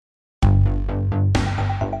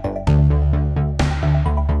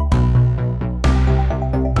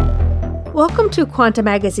Welcome to Quanta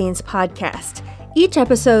Magazine's podcast. Each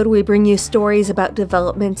episode, we bring you stories about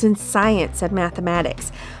developments in science and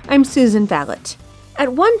mathematics. I'm Susan Vallet.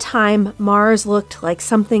 At one time, Mars looked like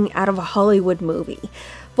something out of a Hollywood movie.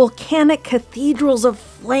 Volcanic cathedrals of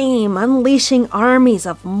flame unleashing armies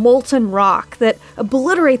of molten rock that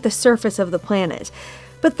obliterate the surface of the planet.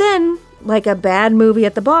 But then, like a bad movie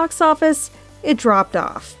at the box office, it dropped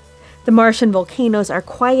off. The Martian volcanoes are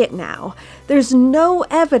quiet now. There's no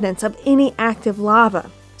evidence of any active lava.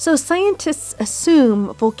 So scientists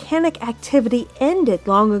assume volcanic activity ended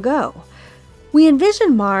long ago. We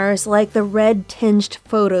envision Mars like the red-tinged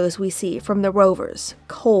photos we see from the rovers.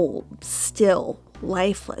 Cold, still,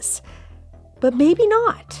 lifeless. But maybe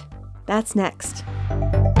not. That's next.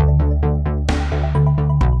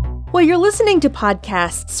 While you're listening to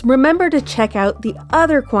podcasts, remember to check out the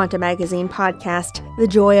other Quanta Magazine podcast, The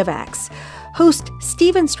Joy of X. Host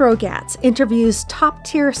Stephen Strogatz interviews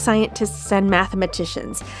top-tier scientists and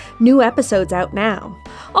mathematicians. New episodes out now.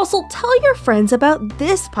 Also, tell your friends about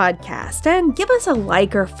this podcast and give us a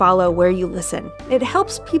like or follow where you listen. It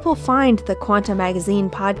helps people find the Quanta Magazine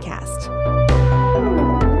podcast.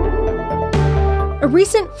 A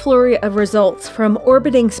recent flurry of results from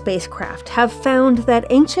orbiting spacecraft have found that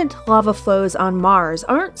ancient lava flows on Mars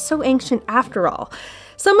aren't so ancient after all.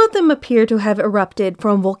 Some of them appear to have erupted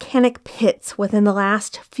from volcanic pits within the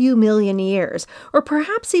last few million years, or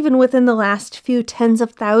perhaps even within the last few tens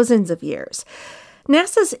of thousands of years.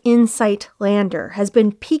 NASA's InSight lander has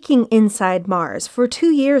been peeking inside Mars for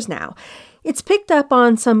 2 years now. It's picked up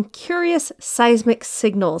on some curious seismic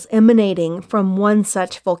signals emanating from one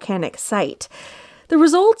such volcanic site. The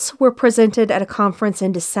results were presented at a conference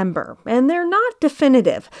in December, and they're not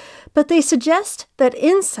definitive, but they suggest that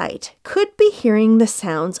InSight could be hearing the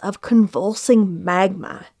sounds of convulsing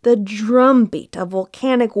magma, the drumbeat of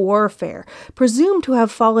volcanic warfare, presumed to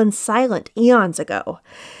have fallen silent eons ago.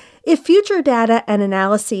 If future data and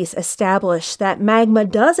analyses establish that magma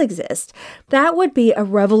does exist, that would be a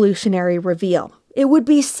revolutionary reveal. It would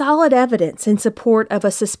be solid evidence in support of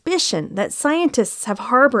a suspicion that scientists have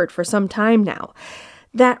harbored for some time now,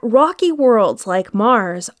 that rocky worlds like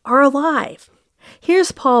Mars are alive.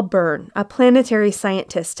 Here's Paul Byrne, a planetary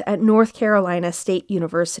scientist at North Carolina State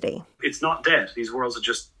University. It's not dead. These worlds are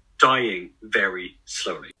just dying very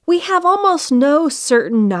slowly. We have almost no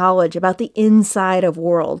certain knowledge about the inside of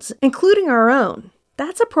worlds, including our own.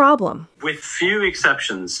 That's a problem. With few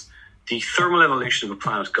exceptions, the thermal evolution of a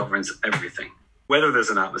planet governs everything. Whether there's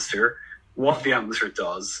an atmosphere, what the atmosphere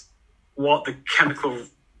does, what the chemical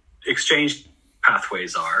exchange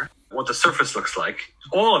pathways are, what the surface looks like,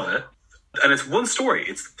 all of it. And it's one story.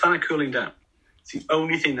 It's the planet cooling down. It's the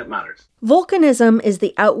only thing that matters. Volcanism is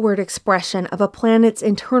the outward expression of a planet's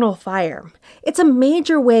internal fire. It's a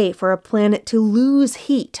major way for a planet to lose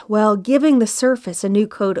heat while giving the surface a new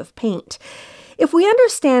coat of paint. If we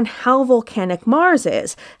understand how volcanic Mars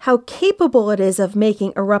is, how capable it is of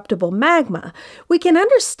making eruptible magma, we can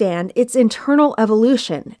understand its internal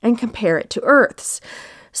evolution and compare it to Earth's.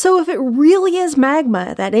 So if it really is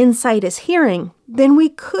magma that InSight is hearing, then we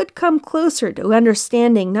could come closer to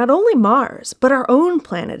understanding not only Mars, but our own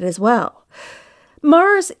planet as well.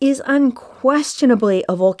 Mars is unquestionably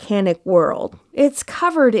a volcanic world. It's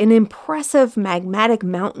covered in impressive magmatic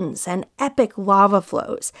mountains and epic lava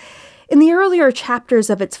flows. In the earlier chapters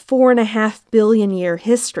of its 4.5 billion year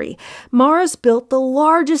history, Mars built the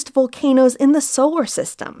largest volcanoes in the solar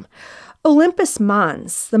system. Olympus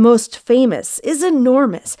Mons, the most famous, is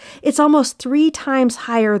enormous. It's almost 3 times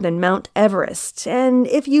higher than Mount Everest, and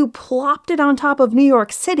if you plopped it on top of New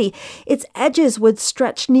York City, its edges would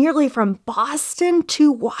stretch nearly from Boston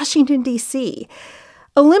to Washington, D.C.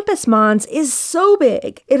 Olympus Mons is so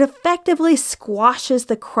big, it effectively squashes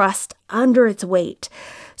the crust under its weight.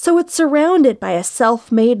 So it's surrounded by a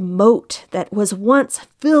self-made moat that was once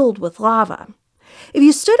filled with lava. If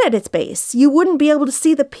you stood at its base, you wouldn't be able to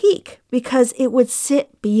see the peak because it would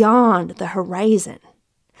sit beyond the horizon.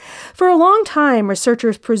 For a long time,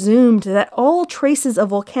 researchers presumed that all traces of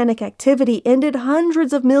volcanic activity ended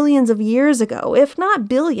hundreds of millions of years ago, if not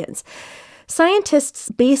billions. Scientists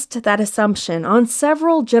based that assumption on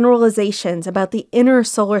several generalizations about the inner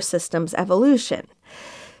solar system's evolution.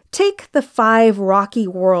 Take the 5 rocky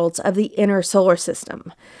worlds of the inner solar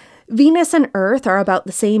system. Venus and Earth are about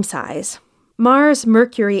the same size. Mars,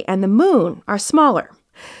 Mercury, and the Moon are smaller.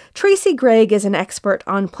 Tracy Gregg is an expert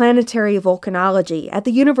on planetary volcanology at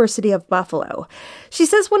the University of Buffalo. She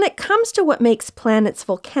says when it comes to what makes planets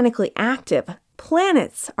volcanically active,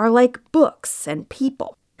 planets are like books and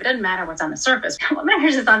people. It doesn't matter what's on the surface. What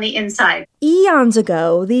matters is on the inside. Eons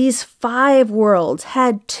ago, these 5 worlds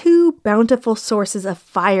had 2 bountiful sources of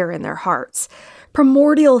fire in their hearts.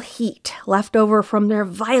 Primordial heat left over from their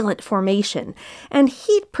violent formation, and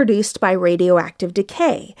heat produced by radioactive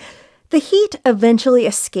decay. The heat eventually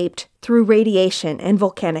escaped through radiation and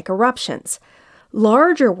volcanic eruptions.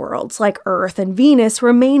 Larger worlds like Earth and Venus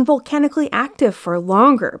remain volcanically active for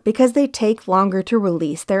longer because they take longer to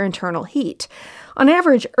release their internal heat. On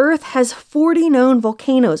average, Earth has 40 known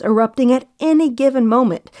volcanoes erupting at any given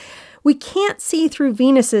moment. We can't see through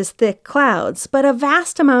Venus's thick clouds, but a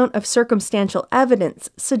vast amount of circumstantial evidence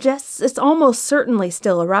suggests it's almost certainly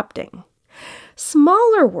still erupting.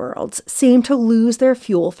 Smaller worlds seem to lose their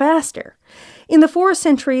fuel faster. In the 4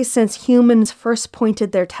 centuries since humans first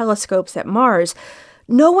pointed their telescopes at Mars,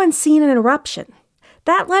 no one's seen an eruption.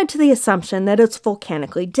 That led to the assumption that it's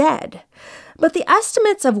volcanically dead. But the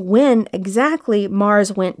estimates of when exactly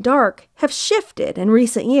Mars went dark have shifted in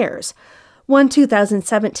recent years. One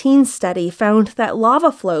 2017 study found that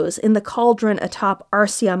lava flows in the cauldron atop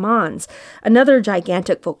Arsia Mons, another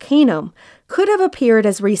gigantic volcano, could have appeared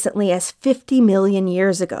as recently as 50 million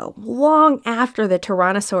years ago, long after the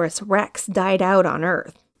Tyrannosaurus rex died out on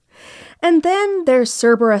Earth. And then there's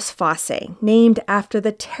Cerberus fossae, named after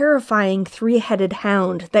the terrifying 3-headed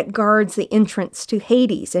hound that guards the entrance to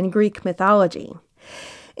Hades in Greek mythology.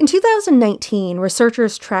 In 2019,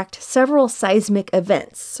 researchers tracked several seismic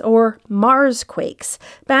events, or Marsquakes,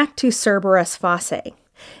 back to Cerberus fossae.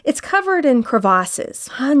 It's covered in crevasses,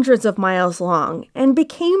 hundreds of miles long, and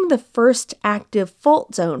became the first active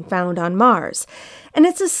fault zone found on Mars. And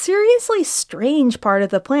it's a seriously strange part of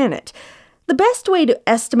the planet. The best way to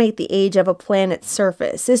estimate the age of a planet's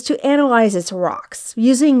surface is to analyze its rocks,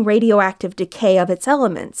 using radioactive decay of its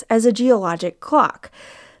elements as a geologic clock.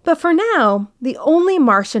 But for now, the only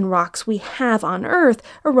Martian rocks we have on Earth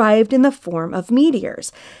arrived in the form of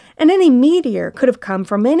meteors. And any meteor could have come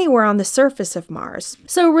from anywhere on the surface of Mars,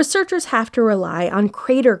 so researchers have to rely on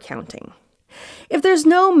crater counting. If there's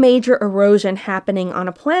no major erosion happening on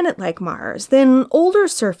a planet like Mars, then older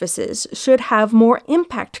surfaces should have more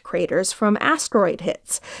impact craters from asteroid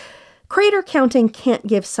hits. Crater counting can't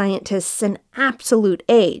give scientists an absolute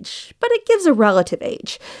age, but it gives a relative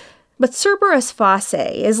age. But Cerberus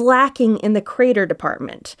fossae is lacking in the crater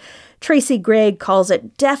department. Tracy Gregg calls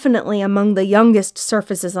it definitely among the youngest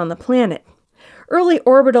surfaces on the planet. Early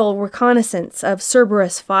orbital reconnaissance of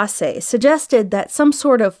Cerberus fossae suggested that some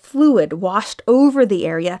sort of fluid washed over the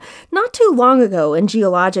area not too long ago in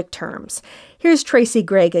geologic terms. Here's Tracy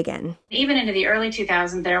Gregg again. Even into the early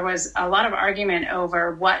 2000s, there was a lot of argument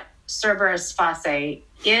over what Cerberus fossae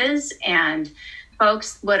is, and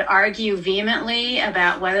folks would argue vehemently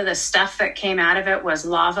about whether the stuff that came out of it was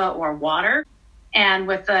lava or water. And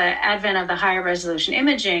with the advent of the higher resolution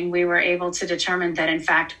imaging, we were able to determine that, in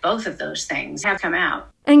fact, both of those things have come out.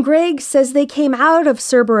 And Gregg says they came out of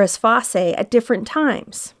Cerberus fossae at different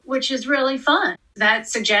times. Which is really fun. That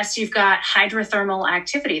suggests you've got hydrothermal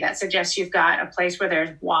activity. That suggests you've got a place where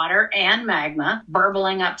there's water and magma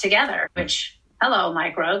burbling up together, which, hello,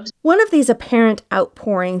 microbes. One of these apparent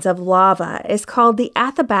outpourings of lava is called the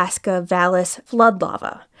Athabasca Vallis flood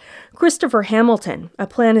lava. Christopher Hamilton, a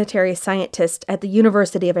planetary scientist at the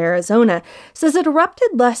University of Arizona, says it erupted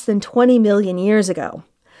less than 20 million years ago.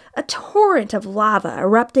 A torrent of lava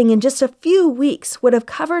erupting in just a few weeks would have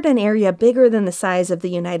covered an area bigger than the size of the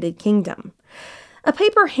United Kingdom. A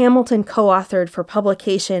paper Hamilton co-authored for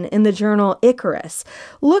publication in the journal Icarus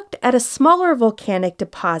looked at a smaller volcanic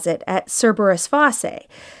deposit at Cerberus fossae.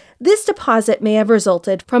 This deposit may have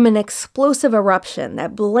resulted from an explosive eruption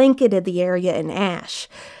that blanketed the area in ash.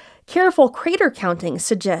 Careful crater counting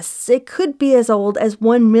suggests it could be as old as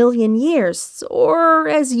 1 million years, or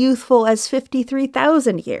as youthful as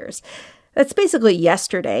 53,000 years. That's basically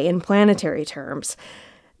yesterday in planetary terms.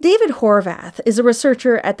 David Horvath is a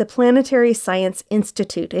researcher at the Planetary Science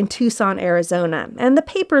Institute in Tucson, Arizona, and the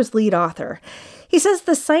paper's lead author. He says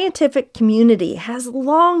the scientific community has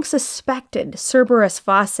long suspected Cerberus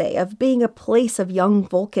fossae of being a place of young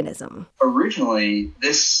volcanism. Originally,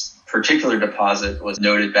 this particular deposit was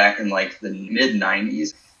noted back in the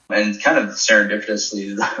mid-90s, and kind of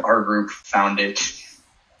serendipitously, our group found it.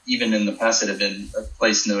 Even in the past, it had been a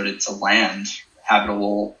place noted to land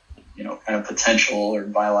habitable, kind of potential or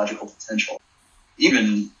biological potential.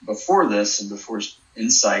 Even before this and before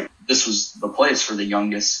InSight, this was the place for the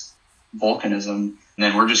youngest volcanism. And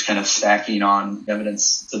then we're just kind of stacking on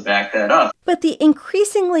evidence to back that up. But the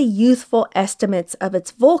increasingly youthful estimates of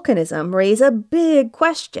its volcanism raise a big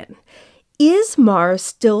question. Is Mars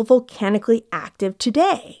still volcanically active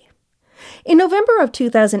today? In November of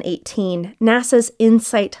 2018, NASA's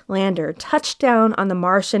InSight lander touched down on the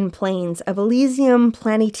Martian plains of Elysium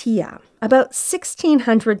Planitia, about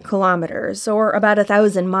 1,600 kilometers, or about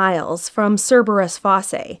 1,000 miles, from Cerberus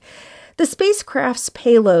Fossae. The spacecraft's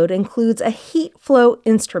payload includes a heat flow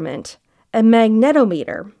instrument, a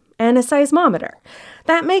magnetometer, and a seismometer.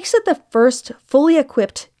 That makes it the first fully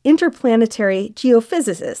equipped interplanetary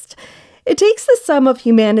geophysicist. It takes the sum of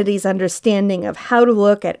humanity's understanding of how to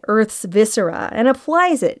look at Earth's viscera and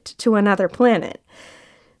applies it to another planet.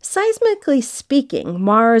 Seismically speaking,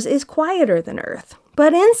 Mars is quieter than Earth,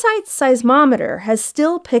 but InSight's seismometer has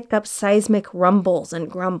still picked up seismic rumbles and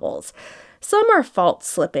grumbles. Some are fault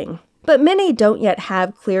slipping, but many don't yet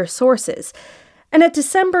have clear sources. And at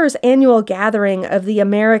December's annual gathering of the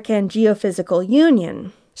American Geophysical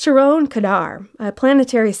Union, Sharon Kadar, a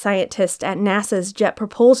planetary scientist at NASA's Jet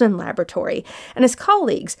Propulsion Laboratory, and his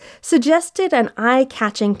colleagues suggested an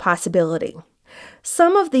eye-catching possibility.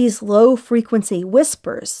 Some of these low-frequency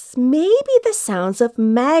whispers may be the sounds of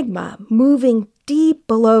magma moving deep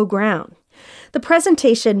below ground. The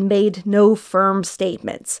presentation made no firm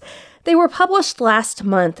statements. They were published last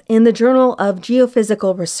month in the Journal of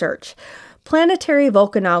Geophysical Research. Planetary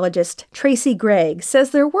volcanologist Tracy Gregg says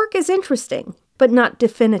their work is interesting, but not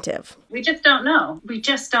definitive. We just don't know.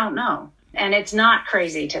 And it's not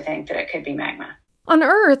crazy to think that it could be magma. On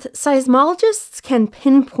Earth, seismologists can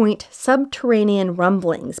pinpoint subterranean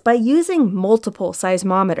rumblings by using multiple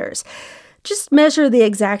seismometers. Just measure the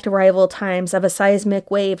exact arrival times of a seismic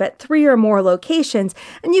wave at 3 or more locations,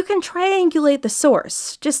 and you can triangulate the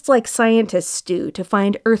source, just like scientists do to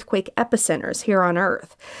find earthquake epicenters here on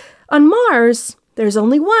Earth. On Mars, there's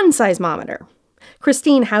only one seismometer.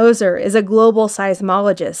 Christine Hauser is a global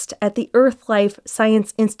seismologist at the Earth Life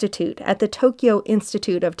Science Institute at the Tokyo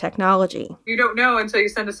Institute of Technology. You don't know until you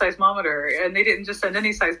send a seismometer, and they didn't just send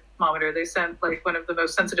any seismometer. They sent one of the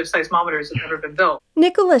most sensitive seismometers that's ever been built.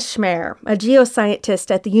 Nicholas Schmer, a geoscientist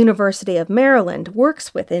at the University of Maryland,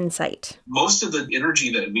 works with InSight. Most of the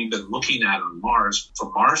energy that we've been looking at on Mars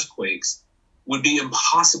for Mars quakes would be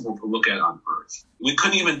impossible to look at on Earth. We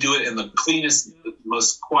couldn't even do it in the cleanest,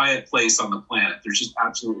 most quiet place on the planet. There's just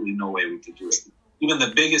absolutely no way we could do it. Even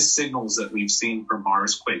the biggest signals that we've seen from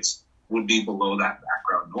Mars quakes would be below that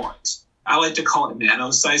background noise. I like to call it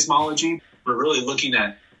nanoseismology. We're really looking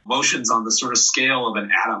at motions on the sort of scale of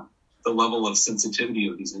an atom, the level of sensitivity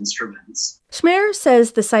of these instruments. Schmer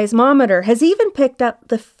says the seismometer has even picked up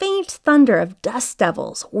the faint thunder of dust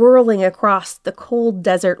devils whirling across the cold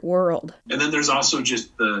desert world. And then there's also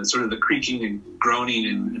just the sort of the creaking and groaning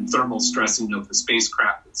and thermal stressing of the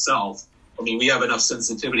spacecraft itself. I mean, we have enough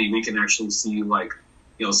sensitivity, we can actually see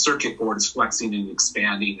circuit boards flexing and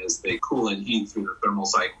expanding as they cool and heat through the thermal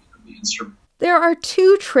cycling of the instrument. There are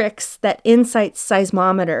 2 tricks that InSight's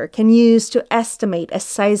seismometer can use to estimate a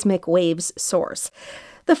seismic wave's source.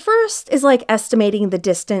 The first is like estimating the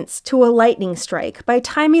distance to a lightning strike by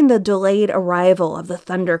timing the delayed arrival of the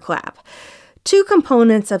thunderclap. 2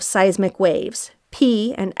 components of seismic waves,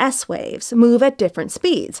 P and S waves, move at different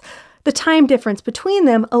speeds. The time difference between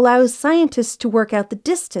them allows scientists to work out the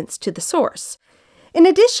distance to the source. In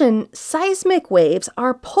addition, seismic waves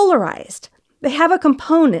are polarized. They have a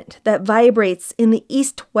component that vibrates in the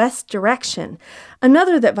east-west direction,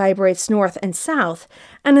 another that vibrates north and south,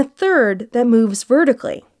 and a third that moves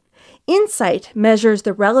vertically. InSight measures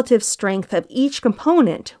the relative strength of each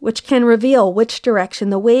component, which can reveal which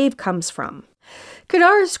direction the wave comes from.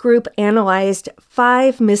 Kadar's group analyzed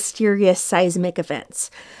 5 mysterious seismic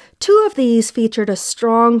events. 2 of these featured a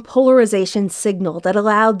strong polarization signal that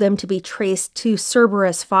allowed them to be traced to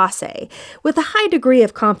Cerberus Fossae with a high degree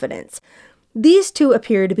of confidence. These 2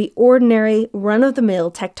 appear to be ordinary,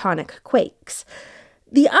 run-of-the-mill tectonic quakes.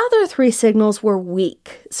 The other 3 signals were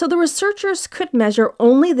weak, so the researchers could measure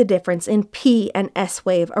only the difference in P and S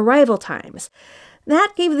wave arrival times.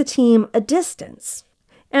 That gave the team a distance.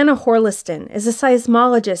 Anna Horliston is a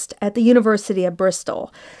seismologist at the University of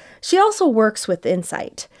Bristol. She also works with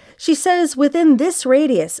InSight. She says within this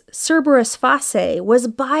radius, Cerberus Fossae was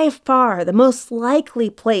by far the most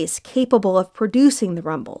likely place capable of producing the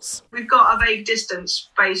rumbles. We've got a vague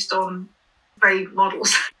distance based on vague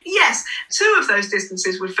models. Yes, 2 of those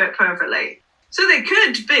distances would fit perfectly. So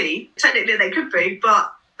technically they could be,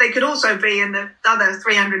 but they could also be in the other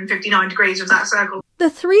 359 degrees of that circle.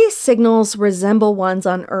 The 3 signals resemble ones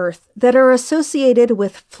on Earth that are associated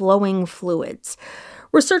with flowing fluids.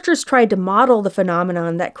 Researchers tried to model the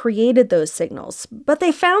phenomenon that created those signals, but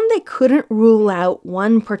they found they couldn't rule out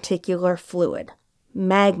one particular fluid,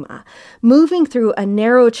 magma, moving through a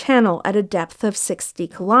narrow channel at a depth of 60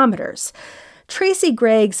 kilometers. Tracy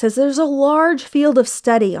Gregg says there's a large field of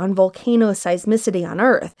study on volcanoseismicity on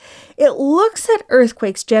Earth. It looks at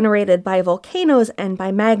earthquakes generated by volcanoes and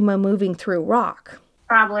by magma moving through rock.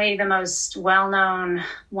 Probably the most well-known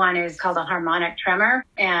one is called a harmonic tremor,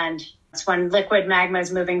 and it's when liquid magma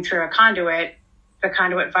is moving through a conduit. The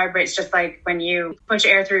conduit vibrates just like when you push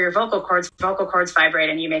air through your vocal cords vibrate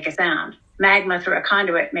and you make a sound. Magma through a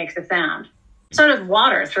conduit makes a sound. So does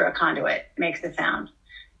water through a conduit makes a sound.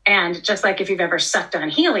 And just like if you've ever sucked on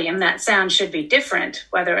helium, that sound should be different,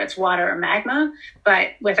 whether it's water or magma.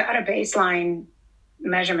 But without a baseline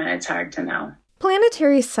measurement, it's hard to know.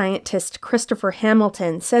 Planetary scientist Christopher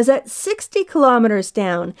Hamilton says at 60 kilometers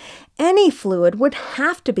down, any fluid would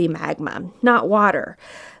have to be magma, not water.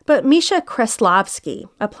 But Misha Kreslovsky,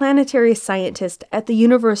 a planetary scientist at the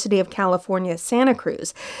University of California, Santa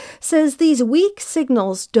Cruz, says these weak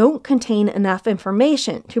signals don't contain enough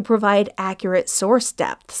information to provide accurate source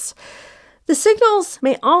depths. The signals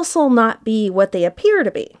may also not be what they appear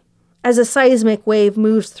to be. As a seismic wave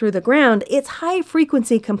moves through the ground, its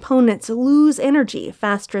high-frequency components lose energy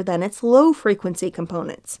faster than its low-frequency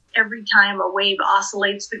components. Every time a wave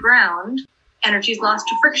oscillates the ground, energy is lost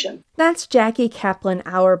to friction. That's Jackie Kaplan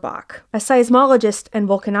Auerbach, a seismologist and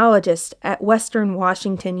volcanologist at Western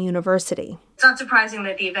Washington University. It's not surprising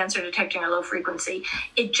that the events are detecting are low frequency.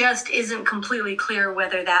 It just isn't completely clear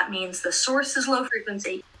whether that means the source is low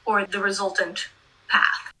frequency or the resultant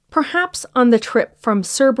path. Perhaps on the trip from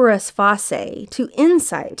Cerberus Fossae to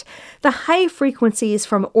InSight, the high frequencies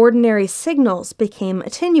from ordinary signals became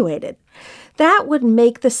attenuated. That would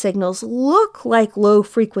make the signals look like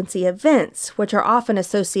low-frequency events, which are often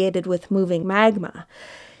associated with moving magma.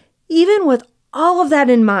 Even with all of that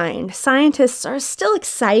in mind, scientists are still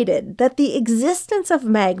excited that the existence of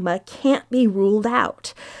magma can't be ruled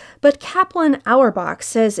out. But Kaplan Auerbach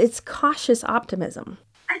says it's cautious optimism.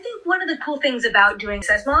 I think one of the cool things about doing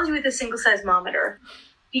seismology with a single seismometer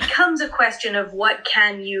becomes a question of what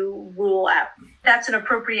can you rule out. That's an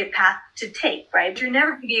appropriate path to take, right? You're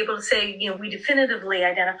never going to be able to say, we definitively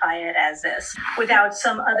identify it as this without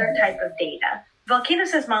some other type of data.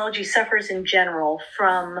 Volcanoseismology suffers in general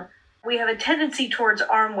from, we have a tendency towards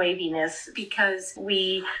arm waviness because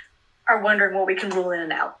we are wondering what we can rule in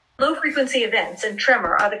and out. Low frequency events and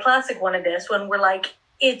tremor are the classic one of this when we're like,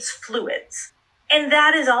 it's fluids. And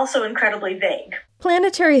that is also incredibly vague.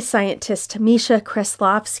 Planetary scientist Misha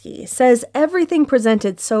Kreslovsky says everything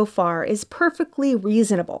presented so far is perfectly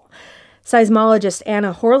reasonable. Seismologist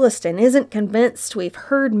Anna Horliston isn't convinced we've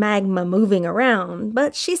heard magma moving around,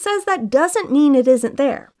 but she says that doesn't mean it isn't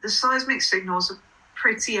there. The seismic signals are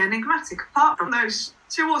pretty enigmatic, apart from those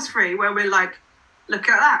 2 or 3 where we're like, look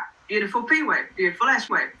at that, beautiful P wave, beautiful S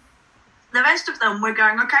wave. The rest of them, we're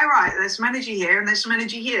going, okay, right, there's some energy here and there's some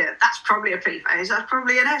energy here. That's probably a P phase, that's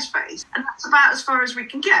probably an S phase. And that's about as far as we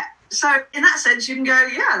can get. So in that sense, you can go,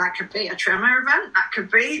 yeah, that could be a tremor event. That could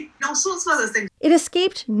be all sorts of other things. It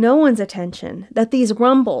escaped no one's attention that these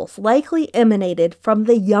rumbles likely emanated from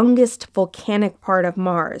the youngest volcanic part of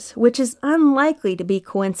Mars, which is unlikely to be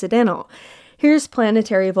coincidental. Here's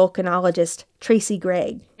planetary volcanologist Tracy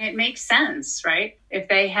Gregg. It makes sense, right? If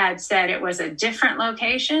they had said it was a different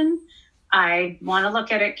location, I want to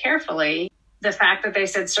look at it carefully. The fact that they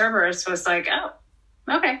said Cerberus was like, oh,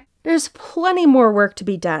 okay. There's plenty more work to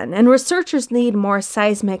be done, and researchers need more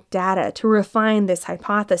seismic data to refine this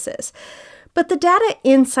hypothesis. But the data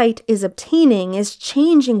InSight is obtaining is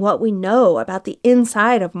changing what we know about the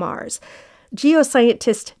inside of Mars.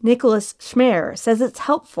 Geoscientist Nicholas Schmeyer says it's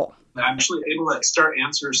helpful. I'm actually able to start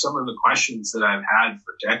answering some of the questions that I've had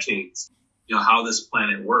for decades. How this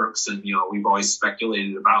planet works. And, we've always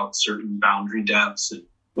speculated about certain boundary depths and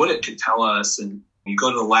what it could tell us. And you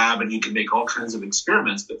go to the lab and you can make all kinds of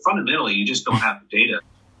experiments, but fundamentally, you just don't have the data.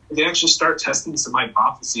 You can actually start testing some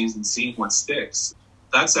hypotheses and seeing what sticks.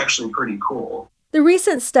 That's actually pretty cool. The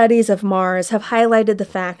recent studies of Mars have highlighted the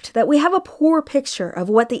fact that we have a poor picture of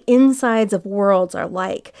what the insides of worlds are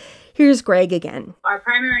like. Here's Gregg again. Our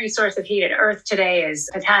primary source of heat at Earth today is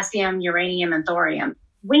potassium, uranium, and thorium.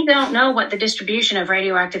 We don't know what the distribution of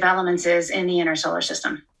radioactive elements is in the inner solar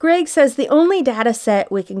system. Gregg says the only data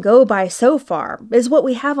set we can go by so far is what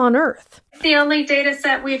we have on Earth. It's the only data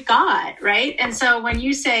set we've got, right? And so when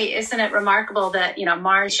you say, isn't it remarkable that,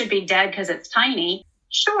 Mars should be dead because it's tiny?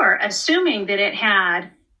 Sure, assuming that it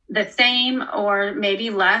had the same or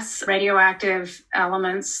maybe less radioactive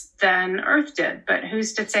elements than Earth did. But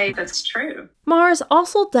who's to say that's true? Mars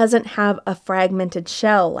also doesn't have a fragmented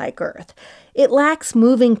shell like Earth. It lacks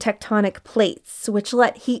moving tectonic plates, which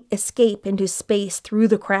let heat escape into space through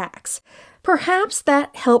the cracks. Perhaps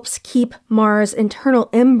that helps keep Mars' internal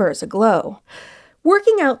embers aglow.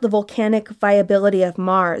 Working out the volcanic viability of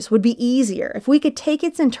Mars would be easier if we could take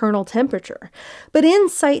its internal temperature, but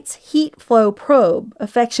InSight's heat flow probe,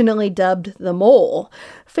 affectionately dubbed the Mole,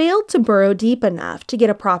 failed to burrow deep enough to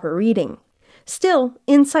get a proper reading. Still,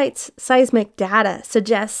 InSight's seismic data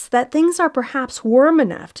suggests that things are perhaps warm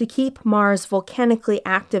enough to keep Mars volcanically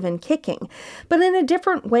active and kicking, but in a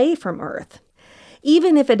different way from Earth.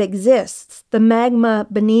 Even if it exists, the magma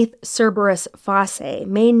beneath Cerberus Fossae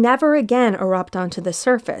may never again erupt onto the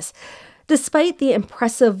surface. Despite the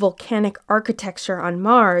impressive volcanic architecture on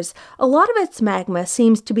Mars, a lot of its magma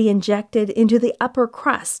seems to be injected into the upper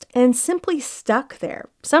crust and simply stuck there,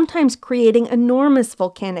 sometimes creating enormous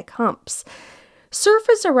volcanic humps.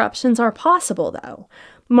 Surface eruptions are possible, though.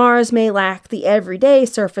 Mars may lack the everyday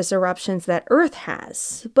surface eruptions that Earth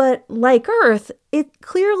has, but like Earth, it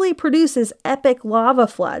clearly produces epic lava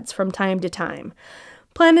floods from time to time.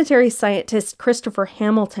 Planetary scientist Christopher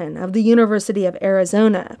Hamilton of the University of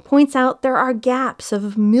Arizona points out there are gaps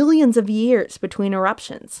of millions of years between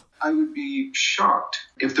eruptions. I would be shocked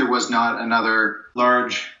if there was not another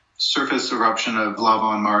large surface eruption of lava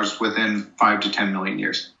on Mars within 5 to 10 million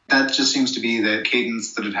years. That just seems to be the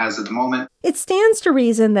cadence that it has at the moment. It stands to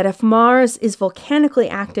reason that if Mars is volcanically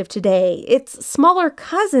active today, its smaller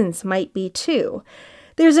cousins might be too.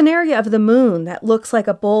 There's an area of the moon that looks like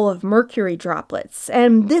a bowl of mercury droplets,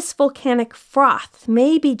 and this volcanic froth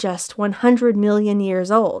may be just 100 million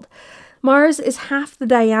years old. Mars is half the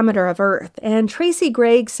diameter of Earth, and Tracy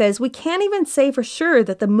Gregg says we can't even say for sure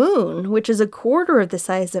that the moon, which is a quarter of the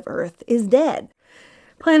size of Earth, is dead.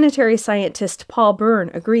 Planetary scientist Paul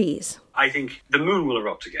Byrne agrees. I think the moon will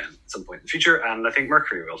erupt again at some point in the future, and I think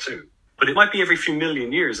Mercury will too. But it might be every few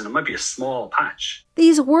million years, and it might be a small patch.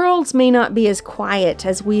 These worlds may not be as quiet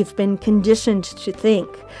as we've been conditioned to think.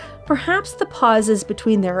 Perhaps the pauses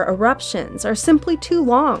between their eruptions are simply too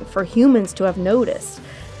long for humans to have noticed.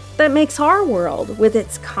 That makes our world, with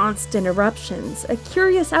its constant eruptions, a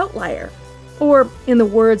curious outlier. Or, in the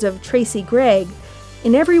words of Tracy Gregg,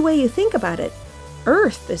 in every way you think about it,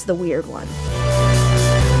 Earth is the weird one.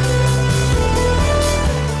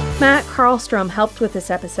 Matt Karlstrom helped with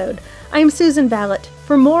this episode. I'm Susan Vallet.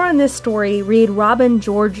 For more on this story, read Robin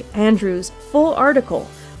George Andrews' full article,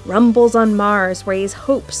 Rumbles on Mars Raise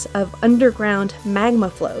Hopes of Underground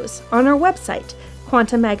Magma Flows, on our website,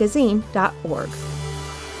 quantummagazine.org.